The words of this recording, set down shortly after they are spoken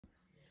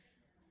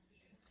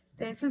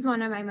This is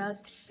one of my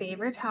most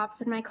favorite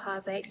tops in my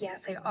closet.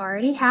 Yes, I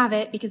already have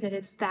it because it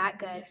is that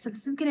good. So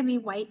this is going to be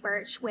white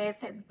birch with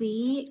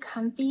the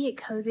comfy,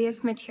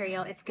 coziest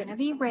material. It's going to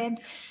be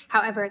ribbed.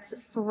 However, it's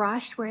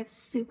brushed where it's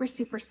super,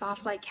 super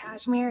soft like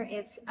cashmere.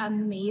 It's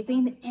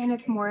amazing, and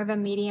it's more of a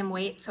medium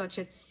weight, so it's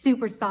just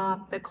super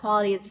soft. The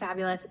quality is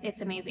fabulous.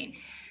 It's amazing.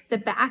 The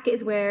back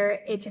is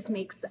where it just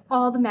makes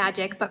all the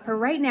magic. But for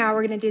right now,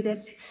 we're going to do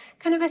this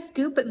kind of a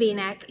scoop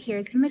V-neck.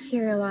 Here's the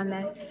material on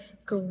this.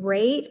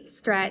 Great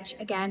stretch.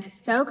 Again,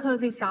 so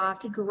cozy,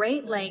 soft,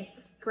 great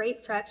length, great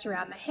stretch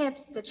around the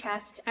hips, the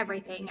chest,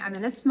 everything. I'm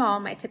in a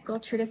small, my typical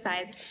true to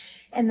size.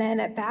 And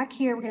then back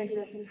here, we're going to do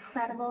this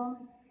incredible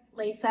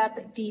lace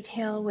up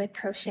detail with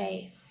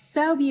crochet.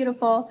 So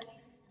beautiful.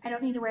 I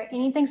don't need to wear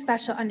anything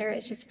special under.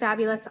 It's just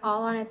fabulous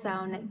all on its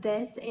own.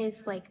 This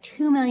is like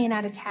 2 million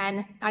out of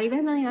 10, not even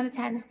a million out of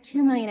 10,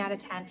 2 million out of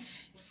 10.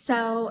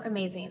 So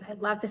amazing. I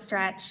love the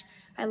stretch.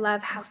 I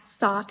love how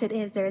soft it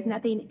is. There is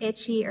nothing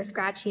itchy or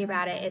scratchy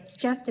about it. It's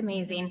just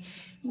amazing.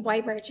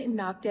 White Birch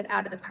knocked it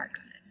out of the park.